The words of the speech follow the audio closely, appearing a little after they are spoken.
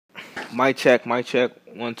Mic check, mic check.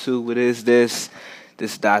 1, 2. What is this?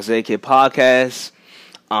 This is the Isaiah Kid Podcast.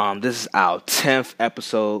 This is our 10th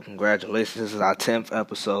episode. Congratulations, this is our 10th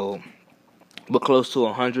episode. We're close to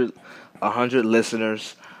 100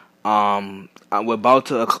 listeners. I'm about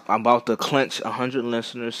to clinch 100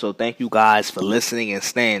 listeners. So thank you guys for listening and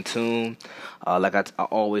staying tuned. Like I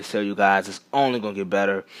always tell you guys, it's only gonna get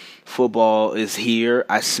better. Football is here.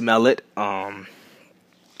 I smell it.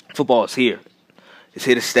 Football is here. It's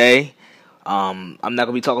here to stay. I'm not going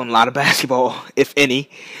to be talking a lot of basketball, if any,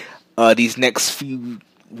 these next few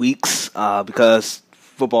weeks because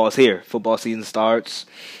football is here. Football season starts.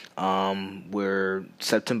 Where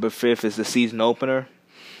September 5th is the season opener.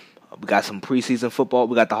 We got some preseason football.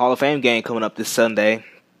 We got the Hall of Fame game coming up this Sunday.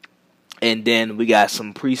 And then we got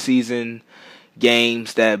some preseason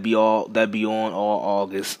games that be on all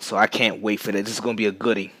August. So I can't wait for that. This is going to be a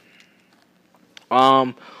goodie.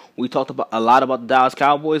 We talked a lot about the Dallas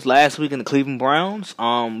Cowboys last week and the Cleveland Browns.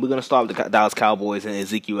 We're going to start with the Dallas Cowboys and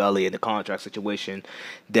Ezekiel Elliott, the contract situation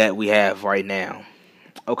that we have right now.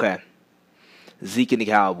 Okay. Zeke and the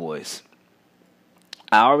Cowboys.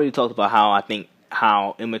 I already talked about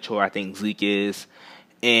how immature I think Zeke is.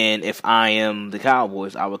 And if I am the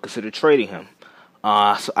Cowboys, I would consider trading him.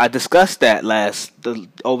 So I discussed that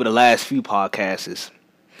over the last few podcasts.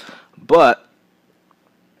 But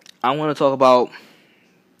I want to talk about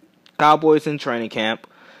Cowboys in training camp.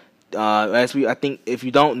 I think if you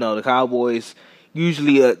don't know, the Cowboys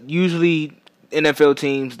usually NFL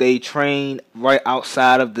teams, they train right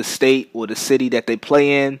outside of the state or the city that they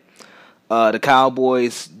play in. The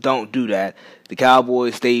Cowboys don't do that. The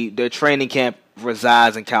Cowboys, their training camp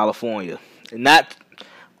resides in California, not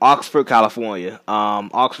Oxford, California.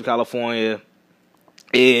 Oxford, California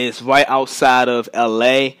is right outside of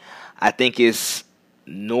LA. I think it's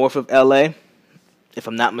north of LA. If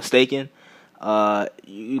I'm not mistaken,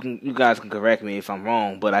 you guys can correct me if I'm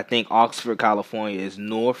wrong, but I think Oxford, California is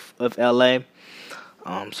north of LA.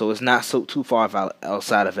 So it's not too far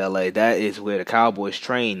outside of LA. That is where the Cowboys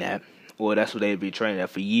train at, or that's where they've been training at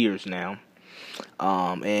for years now.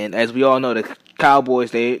 And as we all know, the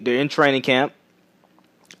Cowboys they're in training camp.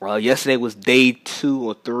 Yesterday was day 2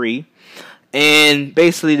 or 3. And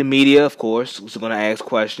basically the media, of course, was going to ask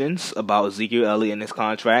questions about Ezekiel Elliott and his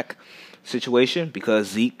contract situation, because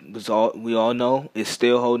Zeke we all know is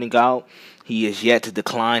still holding out. He is yet to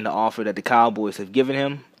decline the offer that the Cowboys have given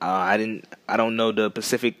him. I don't know the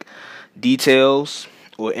specific details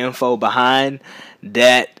or info behind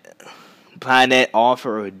that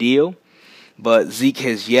offer or deal, but Zeke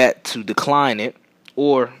has yet to decline it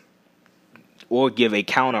or give a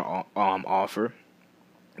counter offer.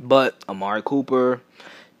 But Amari Cooper,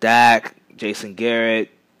 Dak, Jason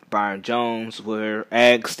Garrett, Byron Jones were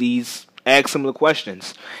asked similar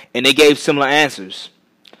questions, and they gave similar answers.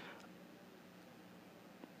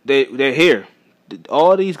 They're here.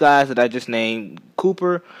 All these guys that I just named,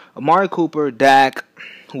 Amari Cooper, Dak,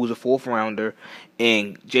 who was a 4th rounder,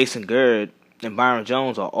 and Jason Garrett and Byron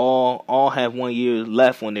Jones are all have 1 year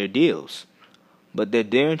left on their deals. But they're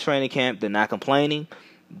there in training camp. They're not complaining.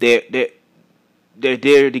 They're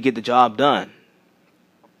there to get the job done.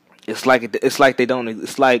 It's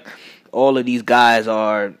like all of these guys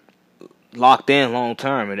are locked in long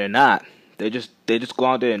term, and they're not. They just go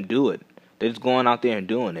out there and do it. They're just going out there and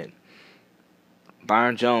doing it.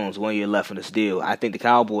 Byron Jones, 1 year left on this deal. I think the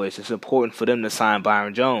Cowboys, it's important for them to sign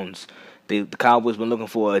Byron Jones. The Cowboys been looking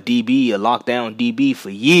for a lockdown DB for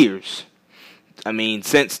years. I mean,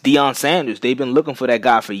 since Deion Sanders, they've been looking for that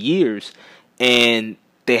guy for years, and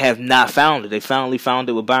they have not found it. They finally found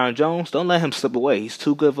it with Byron Jones. Don't let him slip away. He's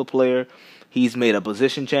too good of a player. He's made a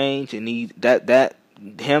position change, and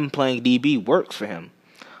him playing DB works for him.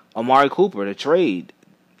 Amari Cooper, the trade,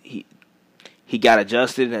 he got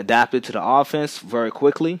adjusted and adapted to the offense very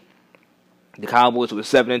quickly. The Cowboys were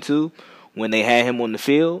 7-2 when they had him on the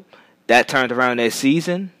field. That turned around that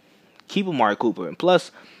season. Keep Amari Cooper, and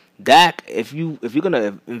plus Dak. If you're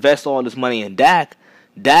gonna invest all this money in Dak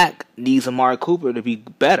needs Amari Cooper to be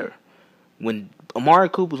better. When Amari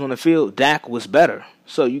Cooper was on the field, Dak was better.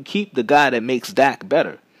 So you keep the guy that makes Dak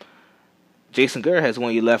better. Jason Garrett has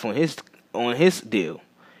 1 year left on his deal.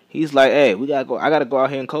 He's like, hey, I gotta go out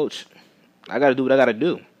here and coach. I gotta do what I gotta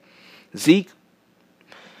do. Zeke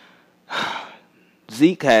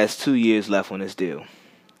has 2 years left on his deal.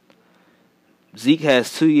 Zeke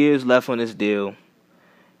has 2 years left on his deal,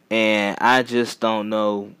 and I just don't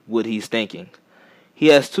know what he's thinking. He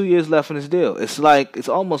has 2 years left on his deal. It's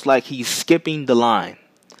almost like he's skipping the line.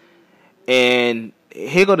 And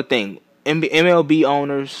here go the thing: MLB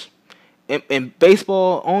owners and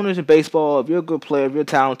baseball owners in baseball, if you're a good player, if you're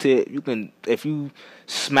talented, you can. If you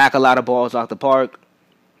smack a lot of balls out the park,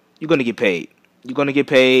 you're gonna get paid. You're gonna get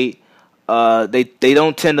paid. They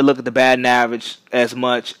don't tend to look at the batting average as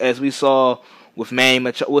much as we saw with Manny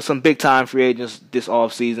Machado, with some big time free agents this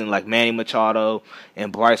offseason like Manny Machado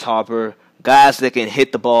and Bryce Harper, guys that can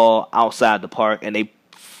hit the ball outside the park, and they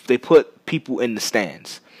put people in the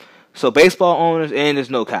stands. So baseball owners, and there's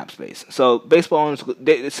no cap space. So baseball owners,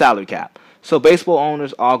 salary cap. So baseball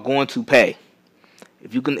owners are going to pay.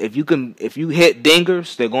 If you hit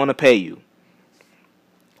dingers, they're going to pay you.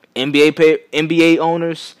 NBA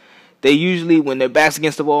owners, they usually, when their backs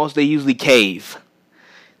against the walls, they usually cave.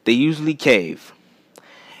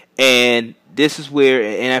 And this is where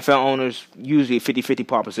NFL owners usually a 50-50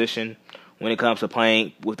 proposition when it comes to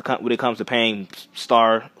paying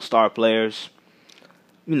star players.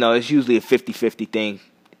 You know, it's usually a 50-50 thing,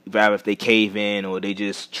 rather if they cave in or they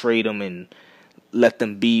just trade them and let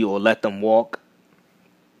them be or let them walk.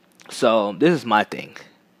 So this is my thing.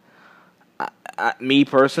 Me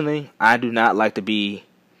personally, I do not like to be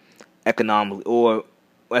economically, or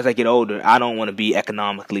as I get older, I don't want to be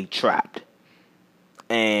economically trapped.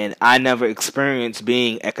 And I never experienced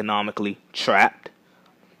being economically trapped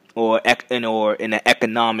or in an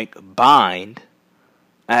economic bind.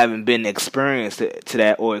 I haven't been experienced to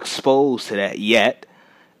that or exposed to that yet,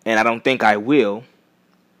 and I don't think I will.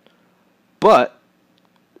 But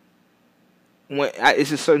it's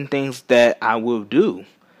just certain things that I will do.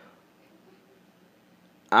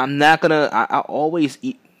 I'm not gonna. I always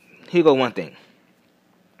eat. Here go one thing.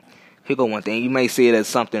 You may see it as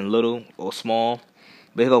something little or small,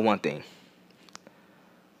 but here go one thing.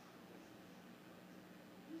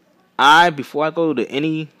 Before I go to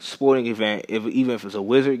any sporting event, even if it's a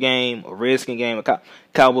Wizard game, a Redskin game, a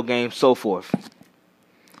Cowboy game, so forth,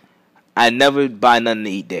 I never buy nothing to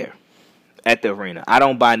eat there at the arena. I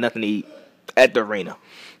don't buy nothing to eat at the arena.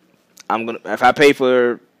 If I pay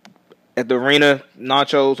for at the arena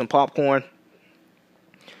nachos and popcorn,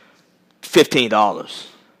 $15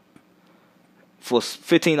 for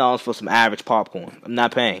some average popcorn. I'm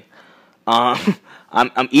not paying.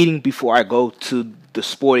 I'm eating before I go to the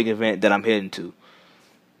sporting event that I'm heading to.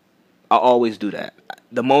 I always do that.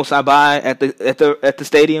 The most I buy at the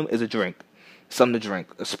stadium is a drink, something to drink,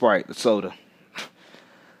 a Sprite, a soda.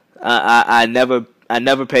 I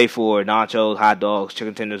never pay for nachos, hot dogs,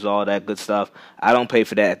 chicken tenders, all that good stuff. I don't pay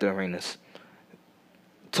for that at the arenas.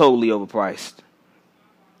 Totally overpriced.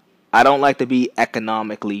 I don't like to be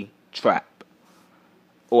economically trapped,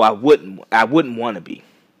 or I wouldn't want to be.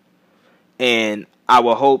 And I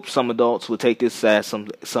would hope some adults would take this as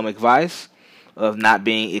some advice of not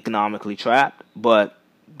being economically trapped. But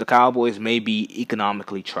the Cowboys may be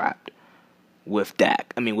economically trapped with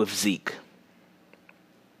Zeke.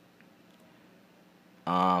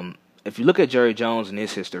 If you look at Jerry Jones and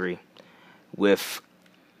his history with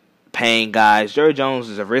paying guys, Jerry Jones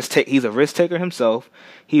is he's a risk taker himself.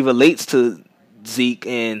 He relates to Zeke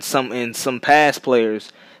and some past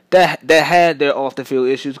players that had their off the field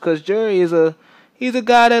issues, because Jerry he's a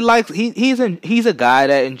guy that he's a guy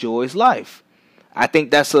that enjoys life. I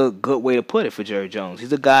think that's a good way to put it for Jerry Jones.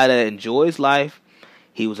 He's a guy that enjoys life.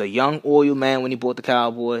 He was a young oil man when he bought the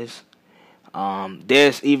Cowboys.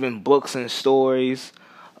 There's even books and stories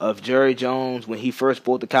of Jerry Jones when he first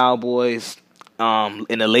bought the Cowboys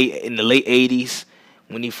in the late 80s.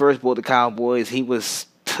 When he first bought the Cowboys, he was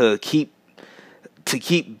to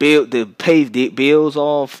pay the bills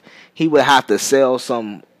off, he would have to sell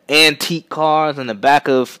some antique cars in the back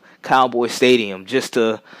of Cowboy Stadium just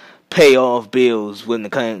to pay off bills when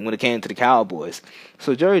it came to the Cowboys.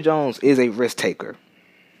 So Jerry Jones is a risk taker.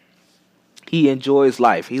 He enjoys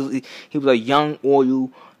life. He was a young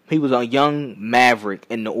maverick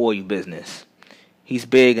in the oil business. He was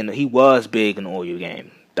big in the oil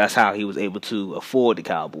game. That's how he was able to afford the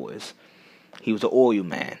Cowboys. He was an oil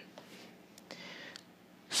man.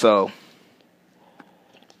 So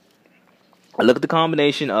I look at the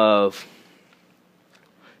combination of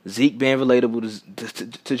Zeke being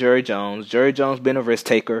relatable to Jerry Jones being a risk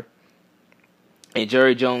taker, and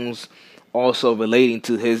Jerry Jones also relating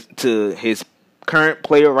to his current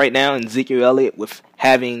player right now in Ezekiel Elliott with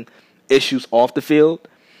having issues off the field,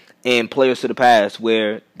 and players to the past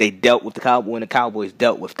where they dealt with the Cowboys and the Cowboys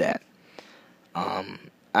dealt with that.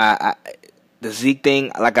 The Zeke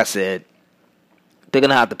thing, like I said, they're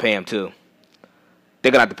gonna have to pay him too.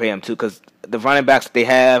 Because the running backs that they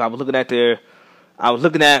have, I was looking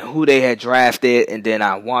at who they had drafted, and then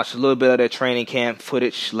I watched a little bit of their training camp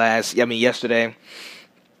footage yesterday.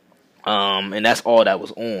 And that's all that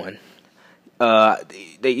was on. Uh,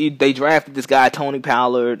 they drafted this guy Tony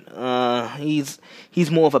Pollard. He's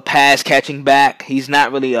more of a pass catching back. He's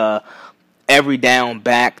not really a every down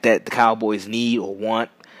back that the Cowboys need or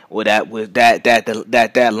want, or that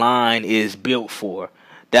line is built for.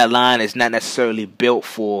 That line is not necessarily built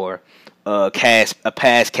for a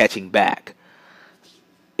pass catching back.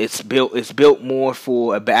 It's built more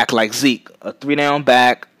for a back like Zeke, a 3-down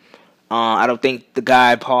back. I don't think the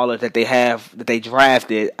guy Pollard that they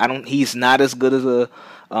drafted. He's not as good as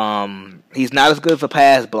a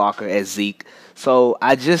pass blocker as Zeke. So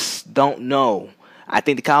I just don't know. I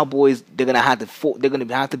think the Cowboys they're gonna have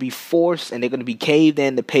to be forced, and they're gonna be caved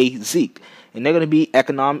in to pay Zeke, and they're gonna be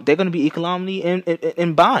economic. They're gonna be economically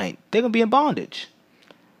in bind. They're gonna be in bondage.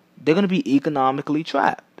 They're gonna be economically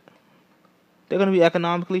trapped. They're gonna be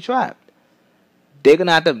economically trapped. They're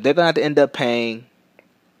gonna have to end up paying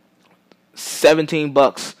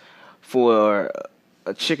 $17 for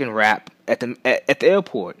a chicken wrap at the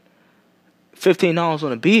airport. $15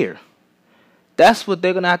 on a beer. That's what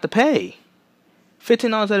they're gonna have to pay.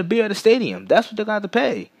 $15 at a beer at a stadium. That's what they're gonna have to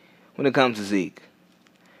pay when it comes to Zeke.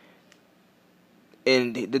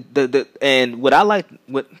 And and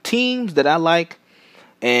what teams that I like,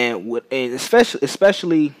 and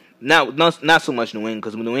especially not so much New England,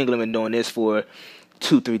 because New England been doing this for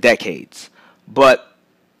 2-3 decades, but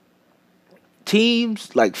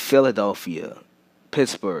teams like Philadelphia,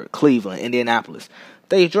 Pittsburgh, Cleveland, Indianapolis,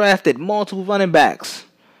 they drafted multiple running backs.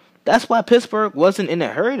 That's why Pittsburgh wasn't in a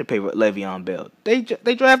hurry to pay Le'Veon Bell. They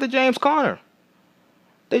drafted James Conner.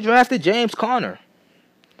 They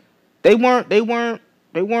weren't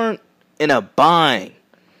in a bind.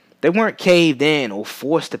 They weren't caved in or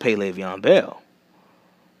forced to pay Le'Veon Bell.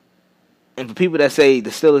 And for people that say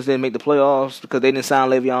the Steelers didn't make the playoffs because they didn't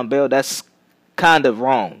sign Le'Veon Bell, that's kind of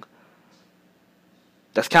wrong.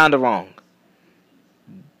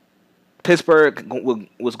 Pittsburgh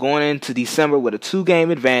was going into December with a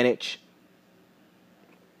 2-game advantage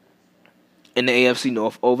in the AFC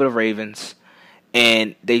North over the Ravens,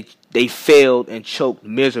 and they failed and choked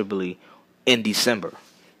miserably in December.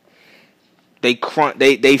 They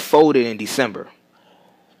folded in December.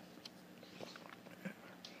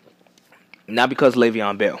 Not because of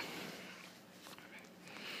Le'Veon Bell.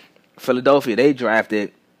 Philadelphia, they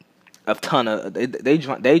drafted a ton of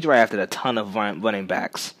running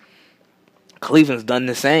backs. Cleveland's done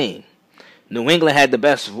the same. New England had the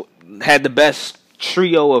best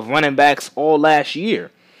trio of running backs all last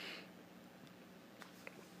year.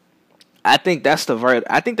 I think that's the way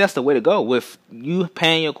to go. With you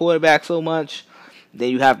paying your quarterback so much,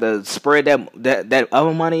 then you have to spread that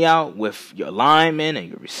other money out with your linemen and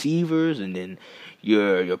your receivers, and then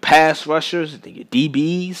your pass rushers, and then your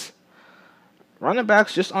DBs. Running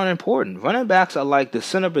backs just aren't important. Running backs are like the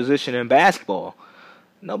center position in basketball.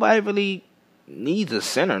 Nobody really needs a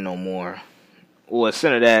center no more, or a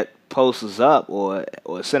center that posts up, or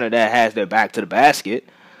a center that has their back to the basket.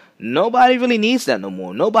 Nobody really needs that no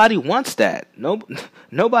more. Nobody wants that.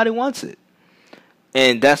 Nobody wants it.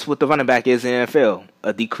 And that's what the running back is in the NFL.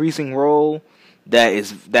 A decreasing role that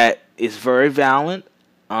is very violent.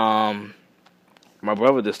 My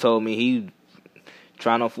brother just told me he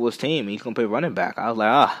trying out for his team. He's gonna play running back. I was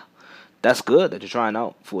like, that's good that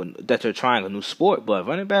you're trying a new sport. But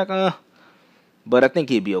running back, but I think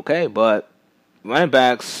he'd be okay. But running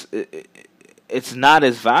backs, it's not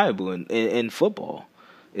as valuable in football.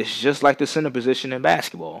 It's just like the center position in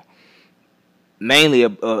basketball. Mainly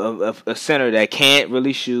a center that can't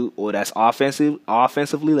really shoot, or that's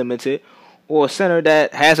offensively limited, or a center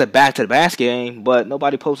that has a back to the basket game, but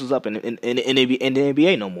nobody posts up in the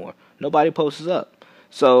NBA no more. Nobody posts up.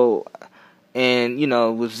 So, and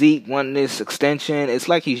with Zeke wanting this extension, it's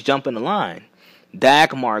like he's jumping the line.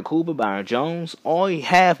 Dak, Amari Cooper, Byron Jones, all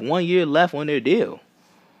have 1 year left on their deal.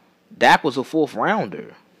 Dak was a 4th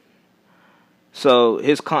rounder. So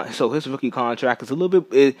his rookie contract is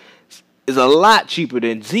is a lot cheaper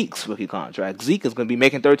than Zeke's rookie contract. Zeke is going to be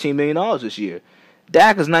making $13 million this year.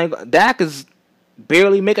 Dak is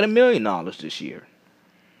barely making $1 million this year.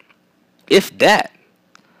 If that.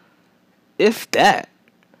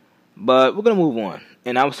 But we're going to move on.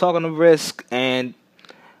 And I was talking of risk, and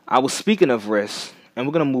I was speaking of risk, and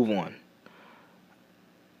we're going to move on.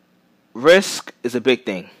 Risk is a big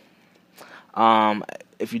thing.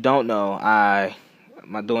 If you don't know,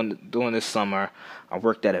 during this summer, I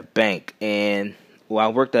worked at a bank, I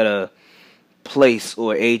worked at a place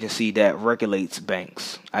or agency that regulates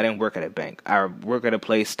banks. I didn't work at a bank. I work at a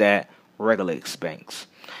place that regulates banks.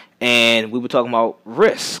 And we were talking about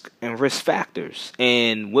risk and risk factors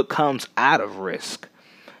and what comes out of risk.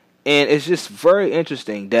 And it's just very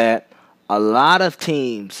interesting that a lot of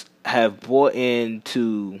teams have bought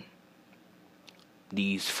into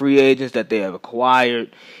these free agents that they have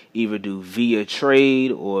acquired, either do via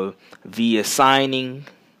trade or via signing.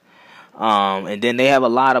 And then they have a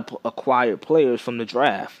lot of acquired players from the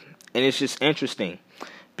draft. And it's just interesting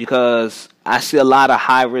because I see a lot of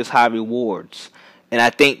high risk, high rewards. And I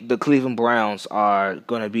think the Cleveland Browns are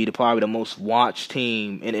going to be probably the most watched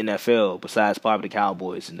team in the NFL besides probably the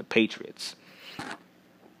Cowboys and the Patriots.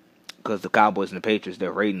 Because the Cowboys and the Patriots,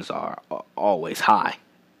 their ratings are always high.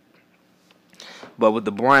 But with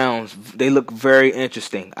the Browns, they look very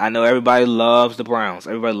interesting. I know everybody loves the Browns.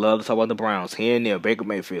 Everybody loves to talk about the Browns. Here and there, Baker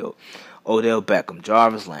Mayfield, Odell Beckham,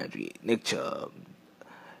 Jarvis Landry, Nick Chubb.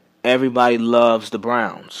 Everybody loves the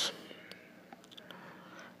Browns.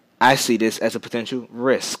 I see this as a potential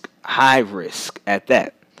risk. High risk at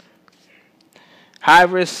that. High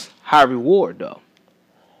risk, high reward, though.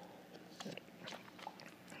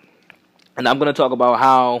 And I'm going to talk about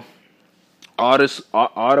how are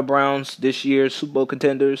the Browns this year Super Bowl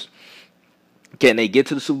contenders? Can they get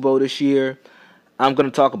to the Super Bowl this year? I'm going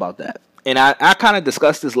to talk about that. And I kind of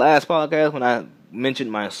discussed this last podcast when I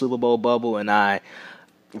mentioned my Super Bowl bubble and I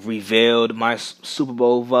revealed my Super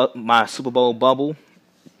Bowl bubble.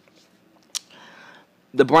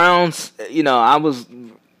 The Browns, the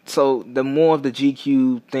more of the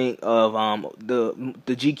GQ thing of the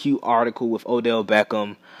GQ article with Odell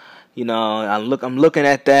Beckham, I'm looking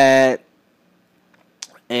at that,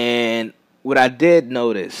 and what I did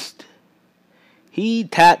notice, he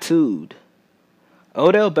tattooed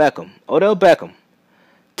Odell Beckham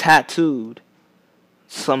tattooed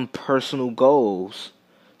some personal goals,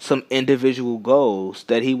 some individual goals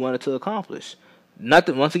that he wanted to accomplish.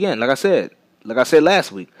 Nothing. Once again, like I said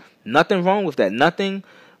last week, nothing wrong with that. Nothing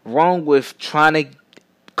wrong with trying to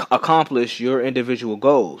accomplish your individual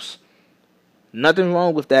goals. Nothing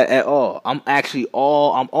wrong with that at all. I'm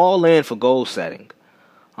all in for goal setting.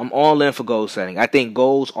 I think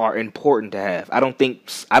goals are important to have. I don't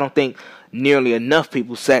think nearly enough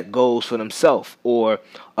people set goals for themselves or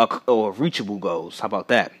reachable goals. How about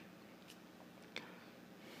that?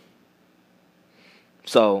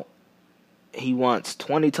 So he wants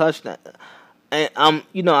 20 touchdowns. And I'm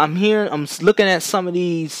looking at some of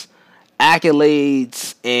these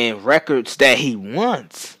accolades and records that he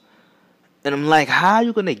wants. And I'm like, how are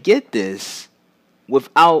you going to get this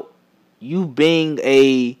without you being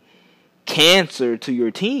a cancer to your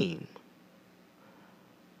team?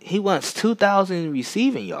 He wants 2,000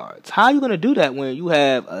 receiving yards. How are you going to do that when you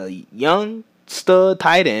have a young stud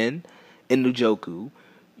tight end in Njoku?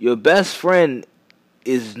 Your best friend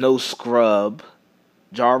is no scrub.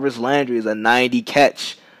 Jarvis Landry is a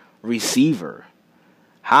 90-catch receiver.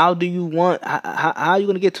 How are you going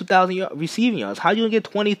to get 2,000 receiving yards? How are you going to get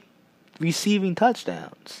 20 receiving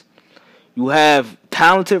touchdowns? You have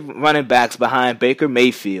talented running backs behind Baker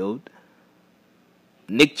Mayfield,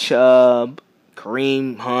 Nick Chubb,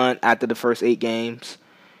 Kareem Hunt after the first 8 games.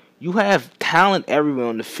 You have talent everywhere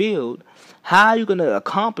on the field. How are you going to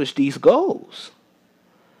accomplish these goals?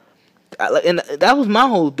 And that was my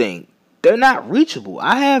whole thing. They're not reachable.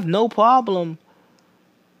 I have no problem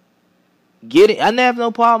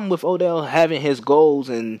with Odell having his goals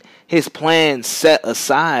and his plans set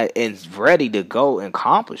aside and ready to go and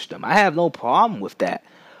accomplish them. I have no problem with that.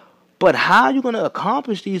 But how are you going to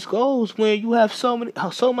accomplish these goals when you have so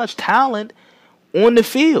much talent on the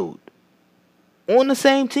field, on the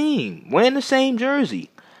same team, wearing the same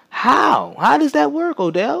jersey? How? How does that work,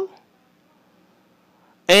 Odell?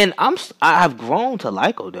 And I've grown to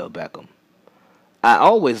like Odell Beckham. I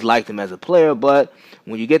always liked him as a player, but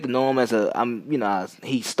when you get to know him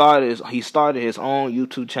he started his own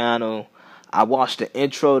YouTube channel. I watched the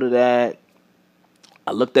intro to that.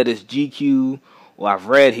 I looked at his GQ, or I've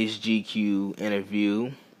read his GQ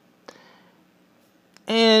interview,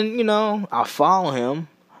 and I follow him.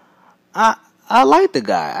 I like the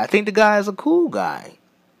guy. I think the guy is a cool guy.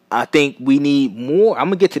 I think we need more. I'm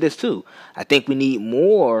gonna get to this too. I think we need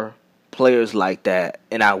more players like that,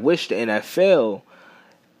 and I wish the NFL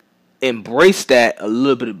embrace that a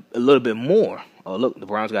little bit more. Oh, look, the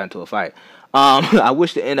Browns got into a fight. I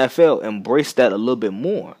wish the NFL embraced that a little bit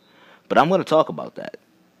more, but I'm going to talk about that.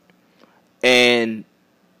 And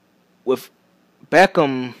with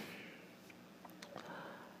Beckham,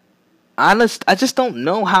 I just don't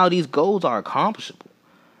know how these goals are accomplishable.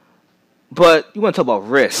 But you want to talk about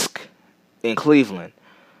risk in Cleveland,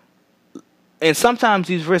 and sometimes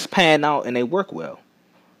these risks pan out and they work well.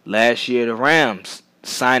 Last year, the Rams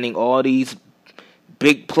signing all these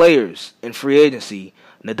big players in free agency,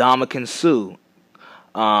 Ndamukong Suh,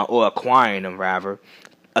 or acquiring them rather,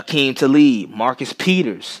 Akeem Talib, Marcus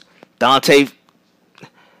Peters, Dante.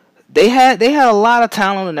 They had a lot of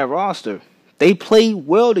talent in their roster. They played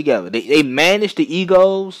well together. They managed the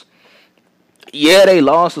egos. Yeah, they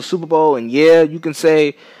lost the Super Bowl, and yeah, you can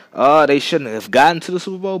say, they shouldn't have gotten to the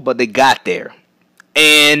Super Bowl, but they got there.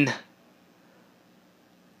 And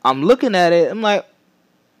I'm looking at it, I'm like,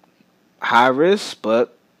 high risk,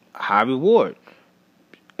 but high reward.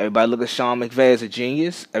 Everybody look at Sean McVay as a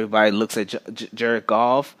genius. Everybody looks at Jared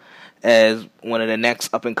Goff as one of the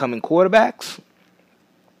next up-and-coming quarterbacks.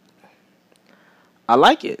 I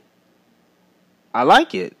like it.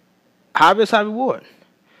 High risk, high reward.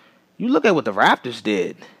 You look at what the Raptors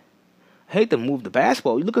did. I hate to move the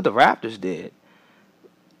basketball. You look at the Raptors did.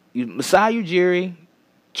 Masai Ujiri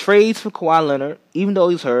trades for Kawhi Leonard, even though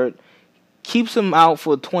he's hurt, keeps him out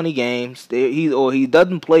for 20 games. He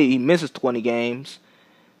doesn't play. He misses 20 games.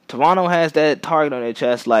 Toronto has that target on their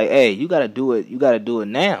chest, like, hey, you got to do it. You got to do it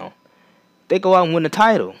now. They go out and win the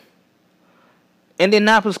title.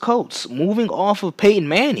 Indianapolis Colts, moving off of Peyton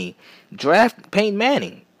Manning, drafting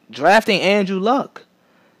Andrew Luck.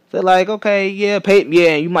 They're like, okay, yeah, Peyton,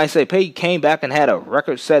 yeah, you might say Peyton came back and had a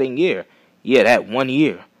record-setting year. Yeah, that 1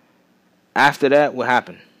 year. After that, what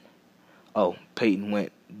happened? Oh, Peyton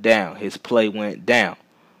went down. His play went down.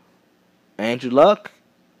 Andrew Luck,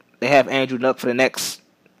 they have Andrew Luck for the next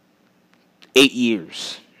 8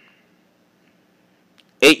 years.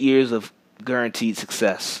 8 years of guaranteed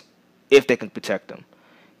success, if they can protect him.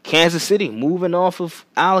 Kansas City, moving off of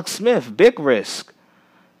Alex Smith, big risk.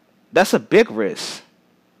 That's a big risk.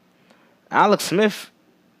 Alex Smith,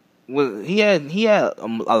 he had a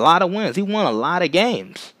lot of wins. He won a lot of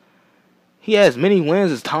games. He has as many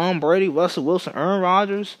wins as Tom Brady, Russell Wilson, Aaron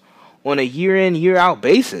Rodgers on a year-in, year-out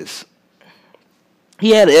basis.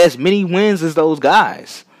 He had as many wins as those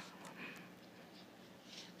guys.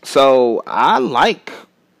 So I like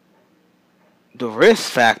the risk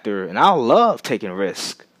factor, and I love taking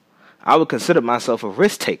risk. I would consider myself a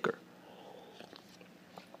risk taker.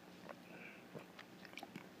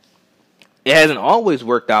 It hasn't always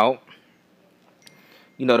worked out.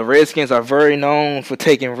 You know, the Redskins are very known for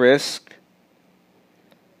taking risk.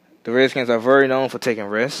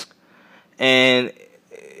 And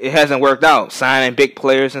it hasn't worked out. Signing big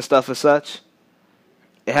players and stuff and such.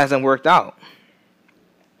 It hasn't worked out.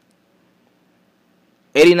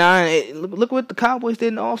 89, look what the Cowboys did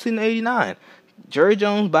in the offseason of 89. Jerry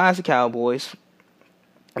Jones buys the Cowboys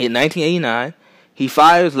in 1989. He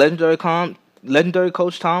fires legendary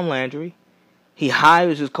coach Tom Landry. He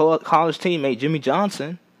hires his college teammate Jimmy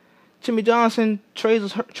Johnson. Jimmy Johnson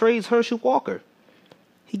trades Herschel Walker.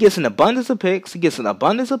 He gets an abundance of picks. He gets an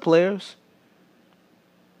abundance of players.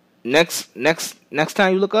 Next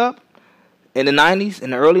time you look up, in the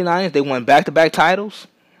early 90s, they won back-to-back titles.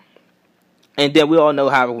 And then we all know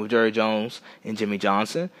how it happened with Jerry Jones and Jimmy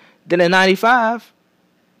Johnson. Then in 95,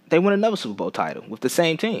 they won another Super Bowl title with the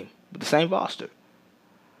same team, with the same roster.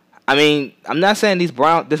 I mean, I'm not saying this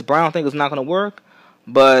Brown thing is not going to work,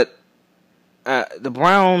 but the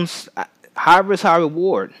Browns, high risk, high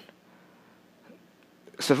reward.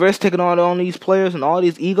 Severus taking on these players and all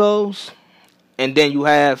these egos, and then you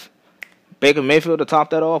have Baker Mayfield to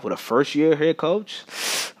top that off with a first-year head coach.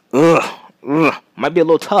 Might be a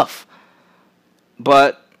little tough,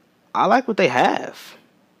 but I like what they have.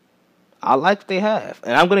 And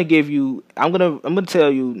I'm gonna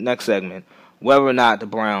tell you next segment whether or not the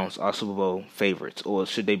Browns are Super Bowl favorites or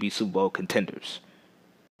should they be Super Bowl contenders.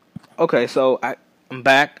 Okay, so I'm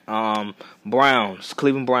back. Cleveland Browns,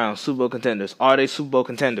 Super Bowl contenders. Are they Super Bowl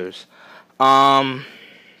contenders? Are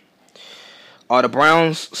the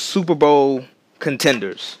Browns Super Bowl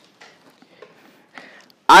contenders?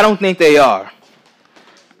 I don't think they are.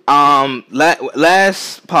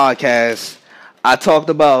 Last podcast, I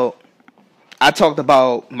talked about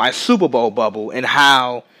my Super Bowl bubble and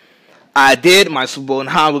how I did my Super Bowl and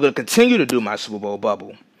how we're going to continue to do my Super Bowl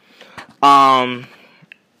bubble.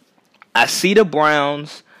 I see the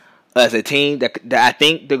Browns as a team that I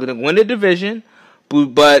think they're going to win the division,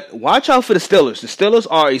 but watch out for the Steelers. The Steelers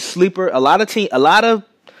are a sleeper. A lot of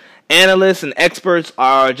analysts and experts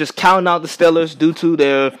are just counting out the Steelers due to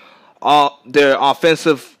their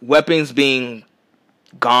offensive weapons being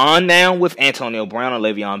gone now with Antonio Brown and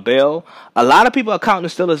Le'Veon Bell. A lot of people are counting the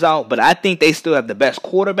Steelers out, but I think they still have the best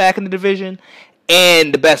quarterback in the division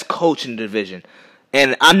and the best coach in the division.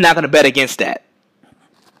 And I'm not going to bet against that.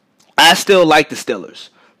 I still like the Steelers,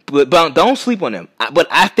 but don't sleep on them. But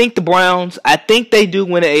I think the Browns, I think they do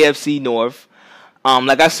win the AFC North.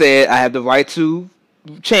 Like I said, I have the right to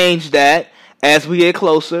change that as we get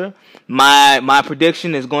closer. My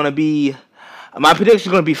prediction is going to be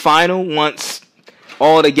final once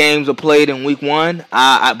all the games are played in week one,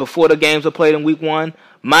 before the games are played in week one,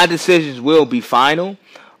 my decisions will be final.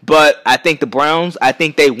 But I think the Browns, I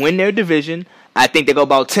think they win their division. I think they go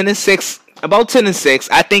about 10-6. About 10-6.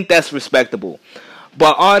 I think that's respectable.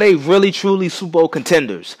 But are they really truly Super Bowl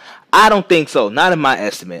contenders? I don't think so. Not in my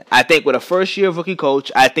estimate. I think with a first year rookie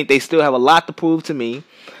coach, I think they still have a lot to prove to me.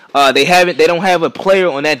 They don't have a player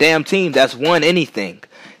on that damn team that's won anything.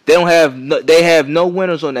 They have no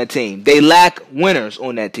winners on that team. They lack winners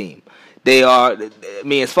on that team.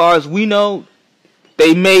 As far as we know,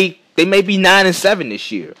 they may be 9-7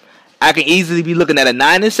 this year. I can easily be looking at a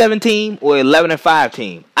 9-7 team or 11-5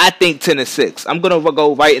 team. I think 10-6. I'm gonna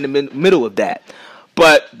go right in the middle of that.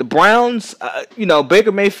 But the Browns,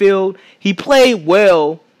 Baker Mayfield, he played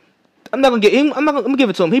well. I'm gonna give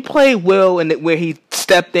it to him. He played well where he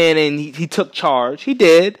stepped in and he took charge. He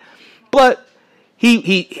did, but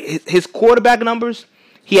his quarterback numbers.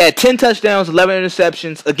 He had 10 touchdowns, 11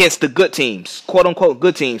 interceptions against the good teams, quote unquote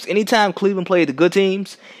good teams. Anytime Cleveland played the good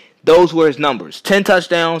teams, those were his numbers: 10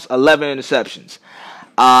 touchdowns, 11 interceptions.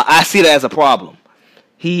 I see that as a problem.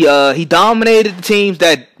 He dominated the teams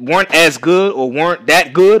that weren't as good or weren't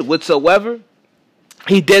that good whatsoever.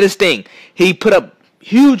 He did his thing. He put up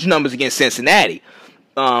huge numbers against Cincinnati.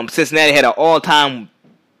 Cincinnati had an all-time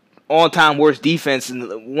worst defense,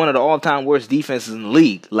 one of the all-time worst defenses in the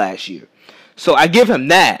league last year. So I give him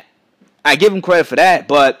that. I give him credit for that.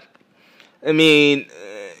 But I mean,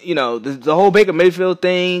 the whole Baker Mayfield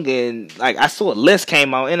thing, and like I saw a list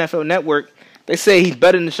came out NFL Network. They say he's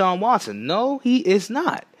better than Deshaun Watson. No, he is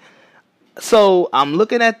not. So I'm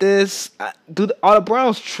looking at this. Are the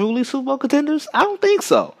Browns truly Super Bowl contenders? I don't think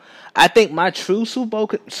so. I think my true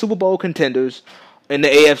Super Bowl contenders in the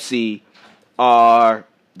AFC are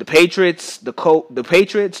the Patriots, the Colts,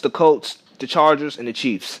 the Chargers, and the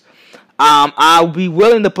Chiefs. I'll be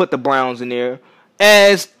willing to put the Browns in there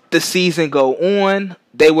as the season go on.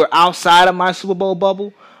 They were outside of my Super Bowl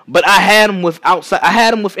bubble, but I had them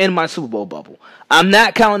within my Super Bowl bubble. I'm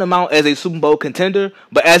not counting them out as a Super Bowl contender,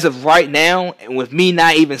 but as of right now, and with me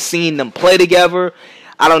not even seeing them play together,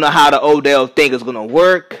 I don't know how the Odell thing is going to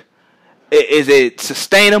work. Is it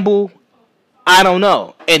sustainable? I don't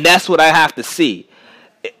know, and that's what I have to see.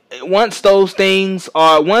 Once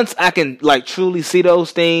I can like truly see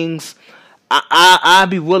those things, I'd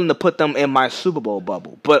be willing to put them in my Super Bowl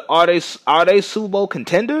bubble. But are they Super Bowl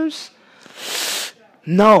contenders?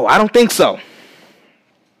 No, I don't think so.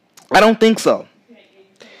 I don't think so.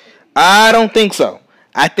 I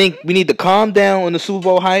think we need to calm down on the Super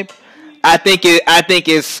Bowl hype. I think it's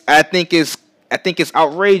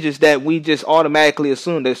outrageous that we just automatically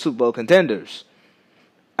assume they're Super Bowl contenders.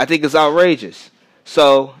 I think it's outrageous.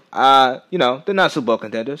 So, they're not Super Bowl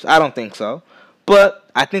contenders. I don't think so. But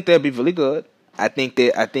I think they'll be really good. I think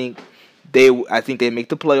they make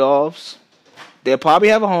the playoffs. They'll probably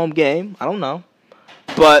have a home game. I don't know.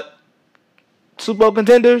 But Super Bowl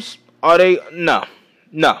contenders, are they? No.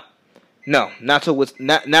 Not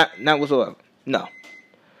whatsoever. No.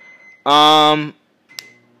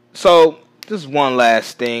 So this is one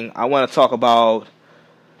last thing I want to talk about.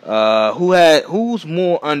 Who's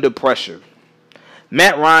more under pressure,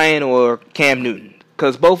 Matt Ryan or Cam Newton?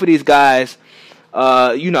 Because both of these guys,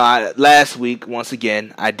 last week once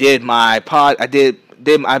again I did a podcast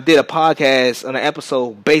on an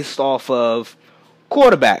episode based off of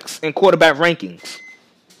quarterbacks and quarterback rankings,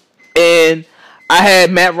 and I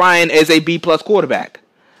had Matt Ryan as a B+ quarterback.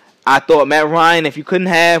 I thought Matt Ryan, if you couldn't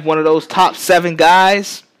have one of those top 7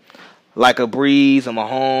 guys, like a Breeze or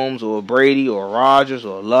Mahomes or Brady or Rodgers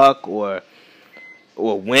or Luck or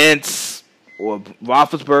Wentz or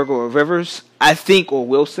Roethlisberger or Rivers, or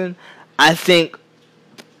Wilson, I think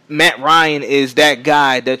Matt Ryan is that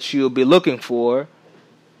guy that you'll be looking for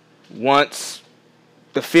once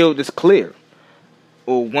the field is clear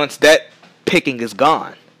or once that picking is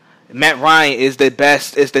gone. Matt Ryan is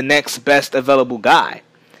the next best available guy.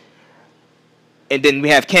 And then we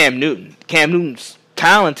have Cam Newton. Cam Newton's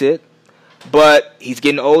talented, but he's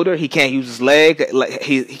getting older. He can't use his leg.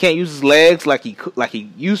 He can't use his legs like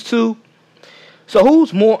he used to. So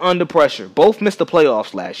who's more under pressure? Both missed the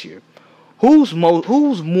playoffs last year. Who's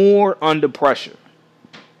more under pressure?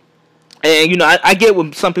 And I get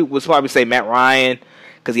what some people would probably say Matt Ryan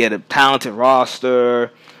because he had a talented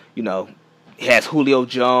roster. He has Julio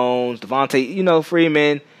Jones, Devontae,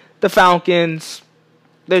 Freeman, the Falcons.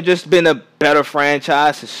 They've just been a better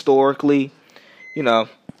franchise historically.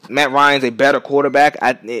 Matt Ryan's a better quarterback.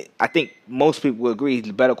 I think most people will agree he's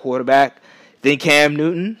a better quarterback than Cam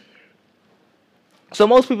Newton. So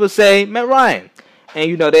most people say Matt Ryan.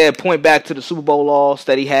 And, they point back to the Super Bowl loss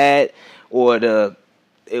that he had or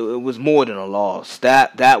it was more than a loss.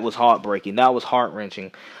 That was heartbreaking. That was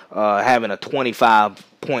heart-wrenching, having a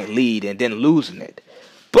 25-point lead and then losing it.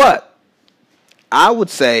 But I would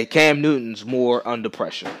say Cam Newton's more under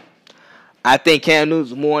pressure. I think Cam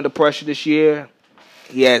Newton's more under pressure this year.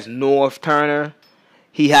 He has North Turner.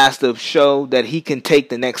 He has to show that he can take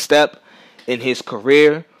the next step in his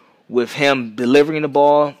career with him delivering the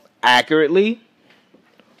ball accurately,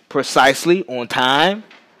 precisely, on time.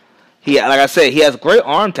 Like I said, he has great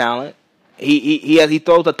arm talent. He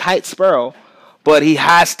throws a tight sparrow, but he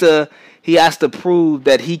has to prove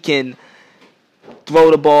that he can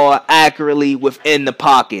throw the ball accurately within the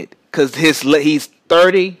pocket. Because he's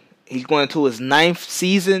 30, he's going into his 9th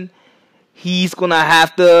season. He's gonna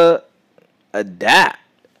have to adapt.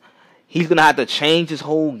 He's gonna have to change his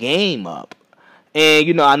whole game up.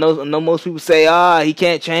 And I know most people say, he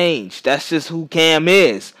can't change. That's just who Cam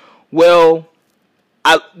is. Well,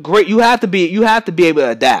 great. You have to be able to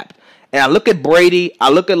adapt. And I look at Brady. I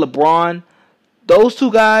look at LeBron. Those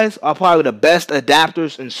two guys are probably the best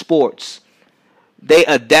adapters in sports. They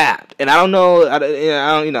adapt, and I don't know.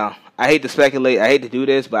 I hate to speculate. I hate to do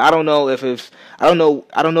this, but I don't know I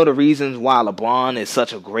don't know the reasons why LeBron is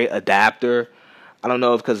such a great adapter. I don't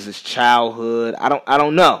know if because of his childhood. I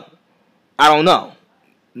don't know.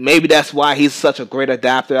 Maybe that's why he's such a great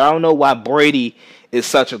adapter. I don't know why Brady is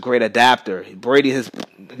such a great adapter.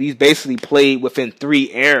 He's basically played within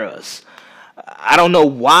 3 eras. I don't know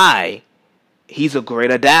why he's a great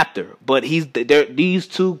adapter, but these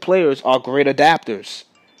two players are great adapters.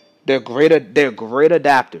 They're great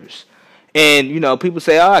adapters. And people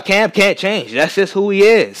say, Cam can't change. That's just who he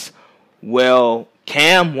is. Well,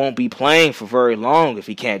 Cam won't be playing for very long if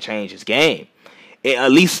he can't change his game.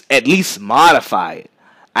 At least modify it.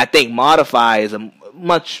 I think modify has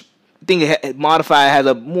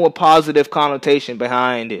a more positive connotation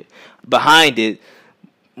behind it,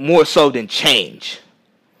 more so than change.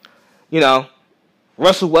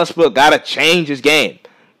 Russell Westbrook got to change his game.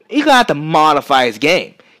 He got to modify his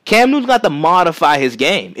game. Cam Newton's got to modify his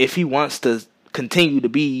game if he wants to continue to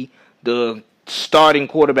be the starting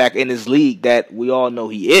quarterback in this league that we all know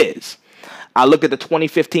he is. I look at the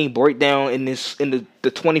 2015 breakdown in the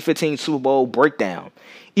 2015 Super Bowl breakdown.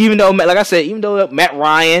 Even though Matt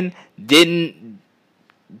Ryan didn't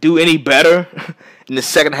do any better in the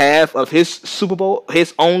second half of his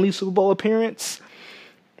only Super Bowl appearance,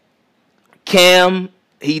 Cam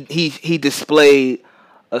he displayed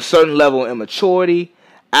a certain level of immaturity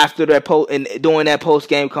after that during that post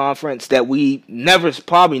game conference that we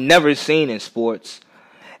probably never seen in sports,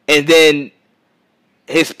 and then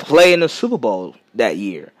his play in the Super Bowl that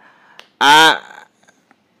year. I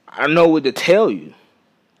don't know what to tell you.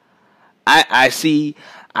 I see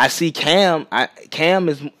Cam. Cam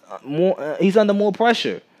is more. He's under more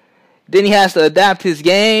pressure. Then he has to adapt his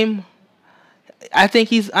game. I think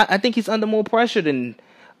he's under more pressure than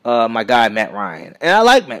my guy Matt Ryan. And I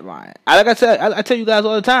like Matt Ryan. I tell you guys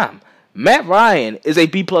all the time. Matt Ryan is a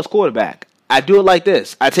B+ quarterback. I do it like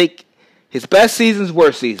this. I take his best seasons,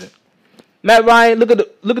 worst season. Matt Ryan, look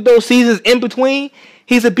at those seasons in between.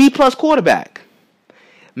 He's a B+ quarterback.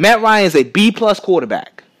 Matt Ryan is a B+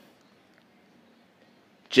 quarterback.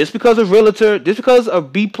 Just because a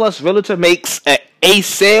B+ realtor makes an A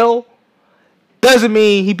sale doesn't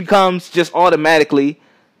mean he becomes just automatically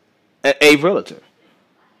an A realtor.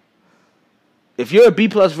 If you're a B+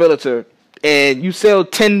 realtor and you sell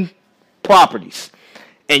 10 properties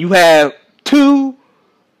and you have two,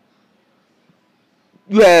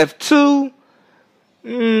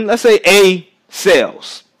 let's say A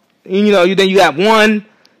sales. Then you got one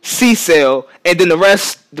C sale, and then the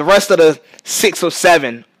rest of the 6 or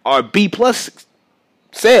 7 are B+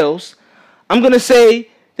 sales. I'm gonna say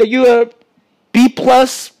that you're a B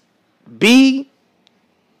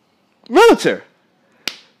realtor,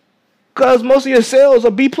 because most of your sales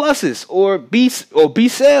are B+ or B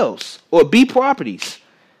sales or B properties.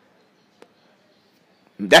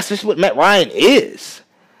 That's just what Matt Ryan is.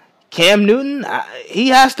 Cam Newton, he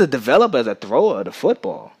has to develop as a thrower of the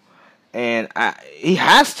football, and he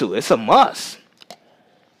has to. It's a must.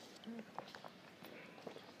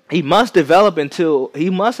 He must develop into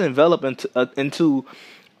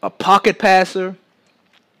a pocket passer,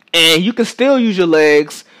 and you can still use your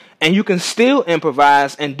legs, and you can still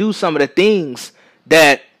improvise and do some of the things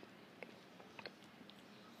that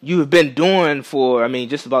you have been doing for,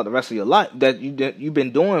 just about the rest of your life, that you've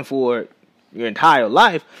been doing for your entire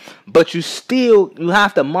life, but you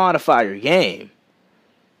have to modify your game.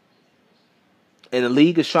 And the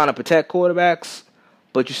league is trying to protect quarterbacks,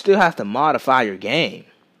 but you still have to modify your game.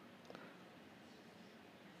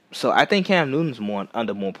 So I think Cam Newton's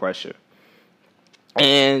under more pressure.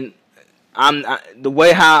 And the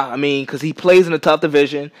way how I mean, because he plays in a tough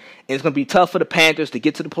division, and it's going to be tough for the Panthers to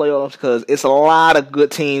get to the playoffs because it's a lot of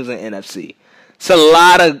good teams in the NFC. It's a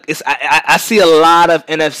lot of I see a lot of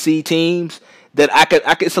NFC teams that I could.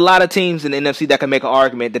 It's a lot of teams in the NFC that can make an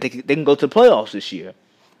argument that they can go to the playoffs this year.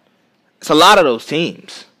 It's a lot of those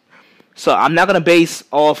teams. So I'm not gonna base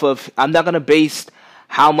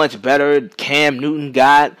how much better Cam Newton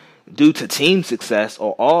got due to team success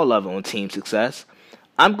or all of it on team success.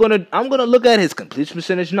 I'm gonna look at his completion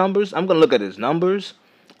percentage numbers. I'm gonna look at his numbers.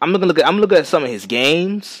 I'm looking at some of his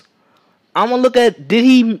games. I'm gonna look at did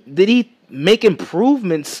he make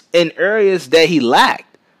improvements in areas that he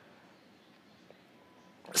lacked.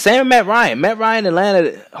 Same with Matt Ryan. Matt Ryan,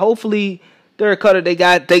 Atlanta. Hopefully, Derek Cutter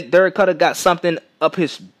got something up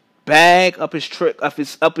his bag, up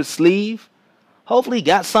his sleeve. Hopefully, he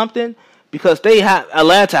got something because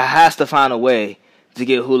Atlanta has to find a way to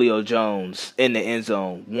get Julio Jones in the end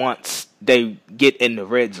zone once they get in the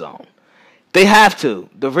red zone. They have to.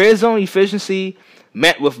 The red zone efficiency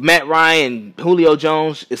with Matt Ryan and Julio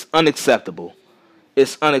Jones is unacceptable.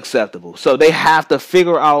 It's unacceptable. So they have to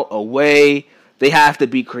figure out a way. They have to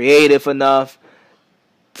be creative enough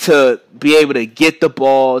to be able to get the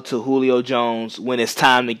ball to Julio Jones when it's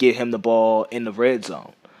time to get him the ball in the red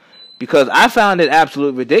zone. Because I found it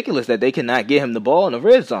absolutely ridiculous that they cannot get him the ball in the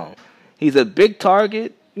red zone. He's a big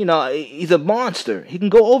target. You know, he's a monster. He can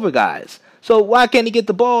go over guys. So why can't he get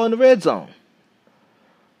the ball in the red zone?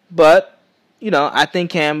 But, you know, I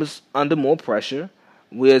think Cam is under more pressure.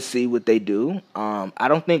 We'll see what they do. I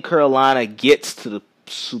don't think Carolina gets to the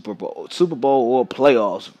Super Bowl or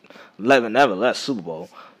playoffs. Never less Super Bowl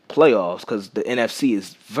playoffs because the NFC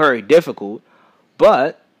is very difficult.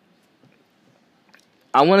 But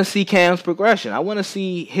I want to see Cam's progression. I want to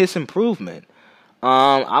see his improvement.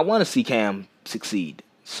 I want to see Cam succeed.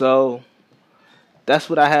 So that's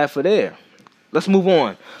what I have for there. Let's move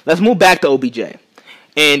on. Let's move back to OBJ.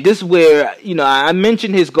 And this is where, you know, I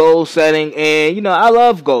mentioned his goal setting, and you know, I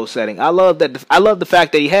love goal setting. I love the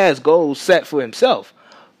fact that he has goals set for himself.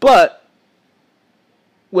 But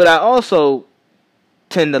what I also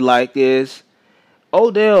tend to like is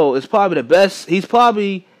Odell is probably the best. He's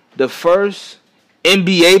probably the first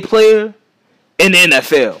NBA player in the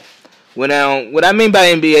NFL. What I mean by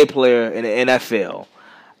NBA player in the NFL,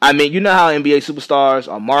 I mean, you know how NBA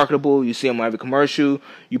superstars are marketable. You see them on every commercial.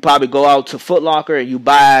 You probably go out to Foot Locker and you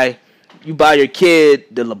buy your kid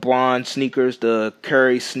the LeBron sneakers, the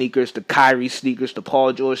Curry sneakers, the Kyrie sneakers, the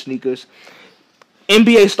Paul George sneakers.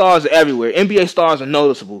 NBA stars are everywhere. NBA stars are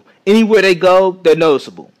noticeable. Anywhere they go, they're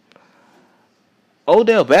noticeable.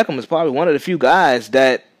 Odell Beckham is probably one of the few guys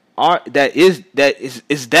that is in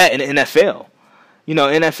the NFL. You know,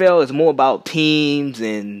 NFL is more about teams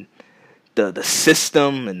and the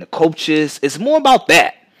system and the coaches. It's more about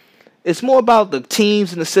that. It's more about the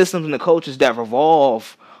teams and the systems and the coaches that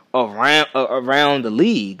revolve around the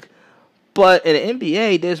league. But in the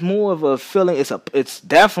NBA, there's more of a feeling. It's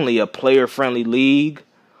definitely a player-friendly league.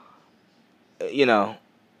 You know,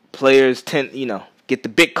 players get the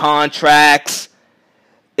big contracts.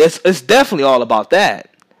 It's definitely all about that.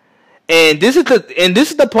 And this is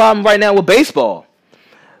the problem right now with baseball.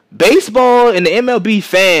 Baseball and the MLB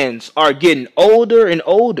fans are getting older and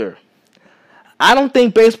older. I don't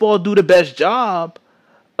think baseball do the best job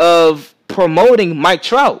of promoting Mike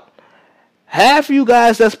Trout. Half of you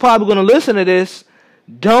guys that's probably going to listen to this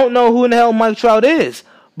don't know who in the hell Mike Trout is.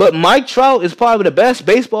 But Mike Trout is probably the best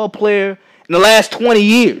baseball player in the last 20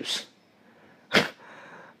 years.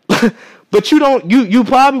 But you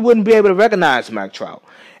probably wouldn't be able to recognize Mike Trout.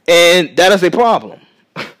 And that is a problem.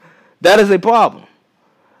 That is a problem.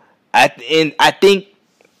 I think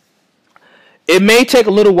it may take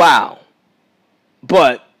a little while,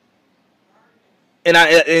 but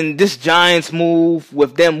and this Giants move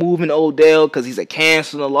with them moving Odell because he's a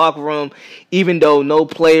cancer in the locker room, even though no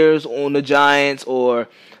players on the Giants or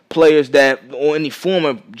players or any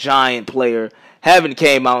former Giant player haven't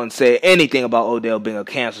came out and said anything about Odell being a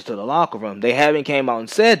cancer to the locker room. They haven't came out and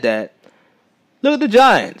said that. Look at the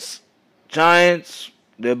Giants. Giants,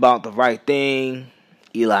 they're about the right thing.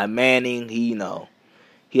 Eli Manning, he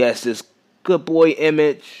has this good boy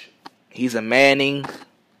image. He's a Manning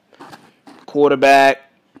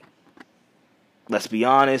quarterback. Let's be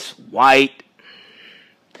honest, white.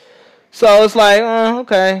 So it's like,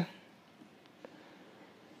 okay.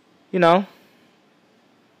 You know.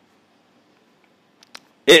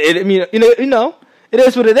 It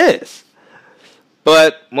is what it is.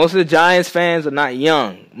 But most of the Giants fans are not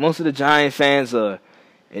young. Most of the Giants fans are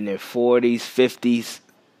in their 40s, 50s.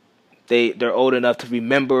 They're old enough to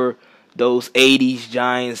remember those 80s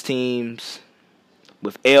Giants teams.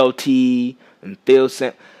 with LT and Phil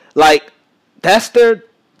Sim. Like, that's their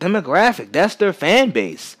demographic. That's their fan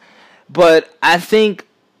base. But I think,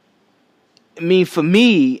 for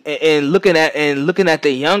me, and looking at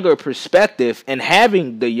the younger perspective and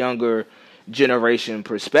having the younger generation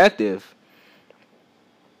perspective,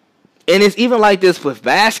 and it's even like this with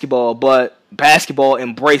basketball, but basketball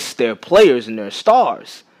embraced their players and their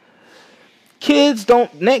stars. Kids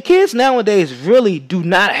nowadays really do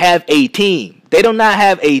not have a team. They do not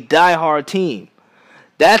have a diehard team.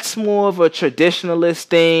 That's more of a traditionalist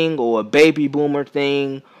thing or a baby boomer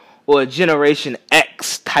thing or a Generation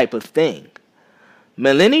X type of thing.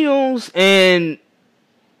 Millennials and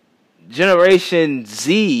Generation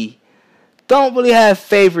Z don't really have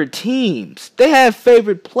favorite teams. They have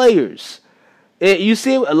favorite players. You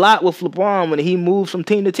see it a lot with LeBron when he moves from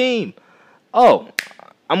team to team. Oh,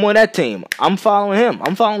 I'm on that team. I'm following him.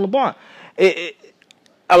 I'm following LeBron.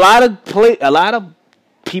 A lot of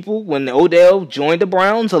people, when Odell joined the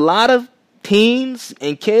Browns, a lot of teens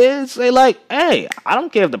and kids, they like, hey, I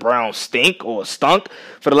don't care if the Browns stink or stunk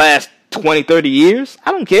for the last 20, 30 years.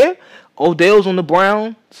 I don't care. Odell's on the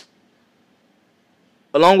Browns,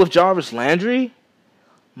 along with Jarvis Landry.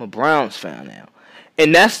 I'm a Browns fan now.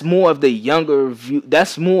 And that's more of the younger view.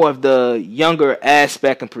 That's more of the younger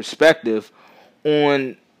aspect and perspective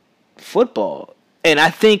on football. And I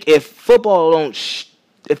think if football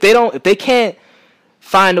if they can't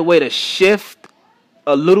find a way to shift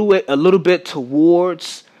a little bit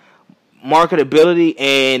towards marketability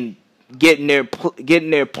and getting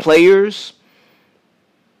their players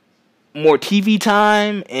more TV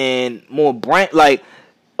time and more brand, like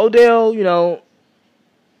Odell,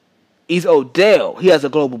 he's Odell. He has a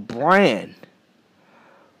global brand.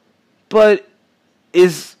 But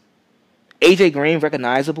is AJ Green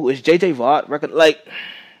recognizable? Is JJ Watt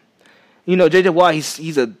JJ Watt,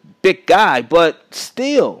 he's a big guy, but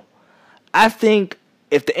still, I think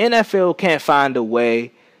if the NFL can't find a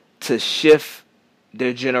way to shift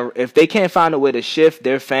if they can't find a way to shift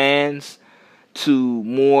their fans to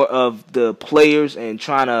more of the players and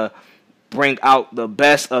trying to bring out the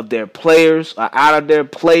best of their players or out of their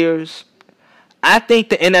players, I think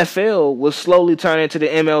the NFL will slowly turn into the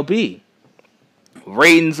MLB.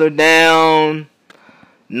 Ratings are down.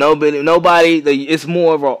 It's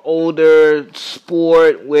more of an older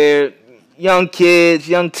sport where young kids,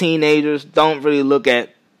 young teenagers don't really look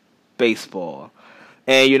at baseball.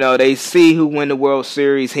 And, they see who win the World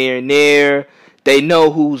Series here and there. They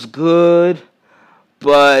know who's good.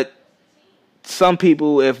 But some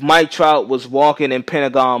people, if Mike Trout was walking in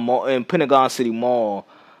Pentagon City Mall,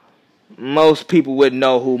 most people would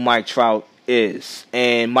know who Mike Trout is.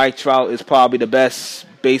 And Mike Trout is probably the best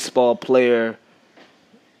baseball player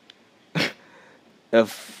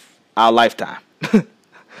of our lifetime.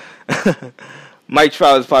 Mike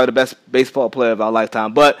Trout is probably the best baseball player of our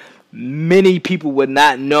lifetime. But many people would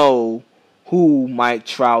not know who Mike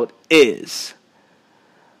Trout is.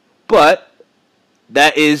 But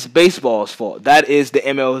that is baseball's fault. That is the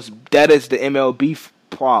MLB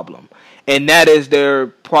problem. And that is their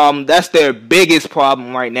problem. That's their biggest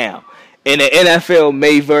problem right now. And the NFL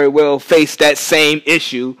may very well face that same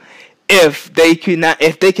issue if they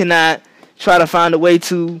cannot try to find a way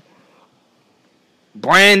to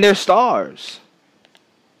brand their stars.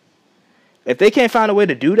 If they can't find a way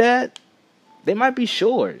to do that, they might be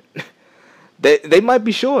short. They might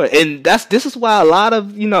be short. And this is why a lot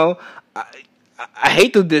of, I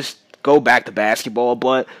hate to just go back to basketball,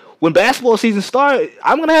 but when basketball season starts,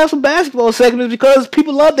 I'm going to have some basketball segments because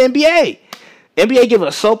people love the NBA. NBA giving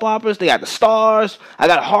us soap operas. They got the stars. I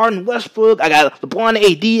got Harden, Westbrook. I got LeBron,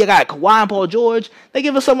 AD. I got Kawhi and Paul George. They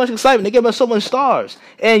give us so much excitement. They give us so much stars.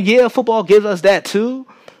 And yeah, football gives us that too.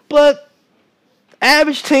 But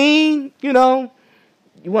average team, you want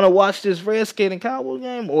to watch this Redskins and Cowboys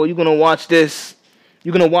game, or you're going to watch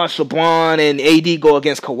LeBron and AD go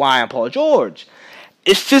against Kawhi and Paul George.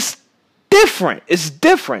 It's just different. It's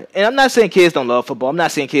different. And I'm not saying kids don't love football. I'm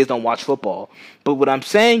not saying kids don't watch football. But what I'm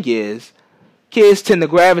saying is kids tend to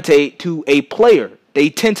gravitate to a player. They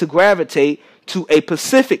tend to gravitate to a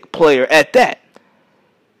specific player at that.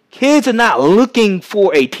 Kids are not looking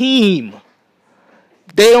for a team.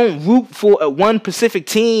 They don't root for one specific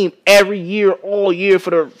team every year, all year for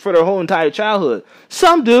their whole entire childhood.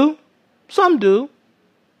 Some do.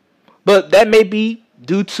 But that may be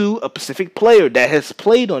due to a specific player that has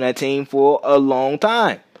played on that team for a long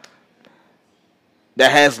time.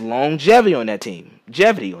 That has longevity on that team.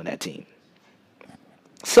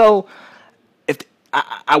 So, if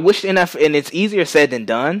I wish enough, and it's easier said than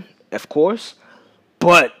done, of course.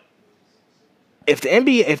 But if the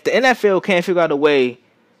NFL can't figure out a way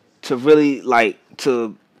to really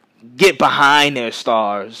to get behind their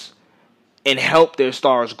stars and help their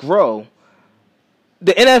stars grow,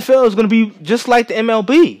 the NFL is going to be just like the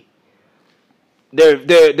MLB.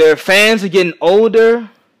 Their fans are getting older.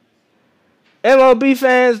 MLB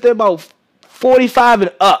fans, they're about 45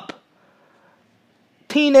 and up.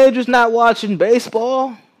 Teenagers not watching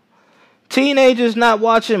baseball. Teenagers not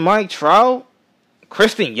watching Mike Trout,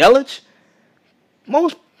 Christian Yelich.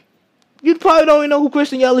 You probably don't even know who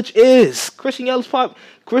Christian Yelich is. Christian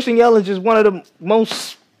Yelich is one of the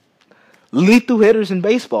most lethal hitters in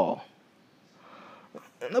baseball.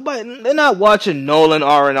 They're not watching Nolan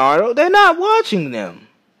Arenado. They're not watching them.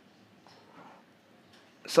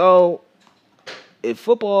 So, if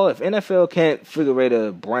NFL can't figure a way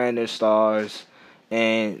to brand their stars,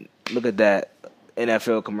 and look at that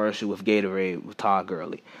NFL commercial with Gatorade with Todd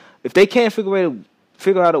Gurley. If they can't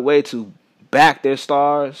figure out a way to back their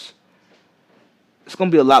stars, it's going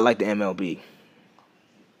to be a lot like the MLB.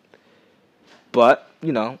 But,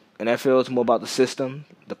 NFL is more about the system,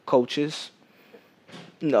 the coaches,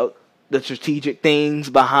 the strategic things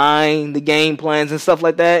behind the game plans and stuff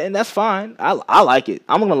like that, and that's fine. I like it.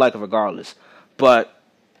 I'm going to like it regardless. But,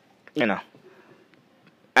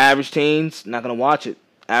 average teens, not going to watch it.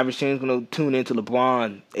 Average teens going to tune into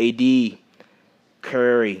LeBron, AD,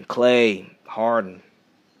 Curry, Clay, Harden.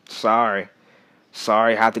 Sorry,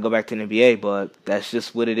 I have to go back to the NBA, but that's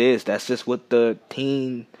just what it is. That's just what the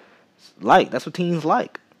teens like. That's what teens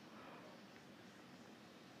like.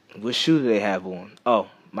 What shoe do they have on? Oh,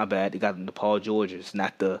 my bad. They got the Paul Georges,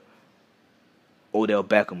 not the Odell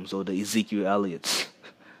Beckhams or the Ezekiel Elliott's.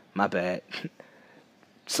 My bad.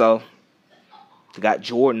 So, they got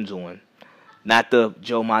Jordans on, not the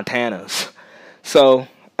Joe Montanas. So,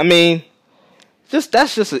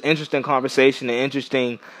 that's just an interesting conversation, an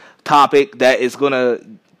interesting topic that is going to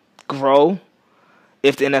grow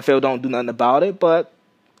if the NFL don't do nothing about it. But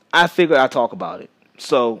I figured I'd talk about it.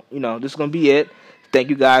 So, this is going to be it. Thank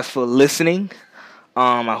you guys for listening.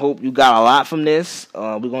 I hope you got a lot from this.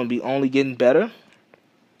 We're going to be only getting better.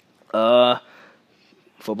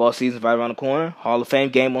 Football season's right around the corner. Hall of Fame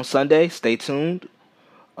game on Sunday. Stay tuned.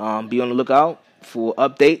 Be on the lookout for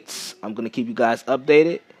updates. I'm going to keep you guys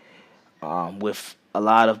updated with a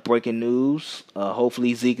lot of breaking news.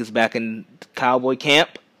 Hopefully Zeke is back in Cowboy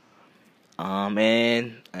camp.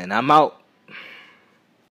 And I'm out.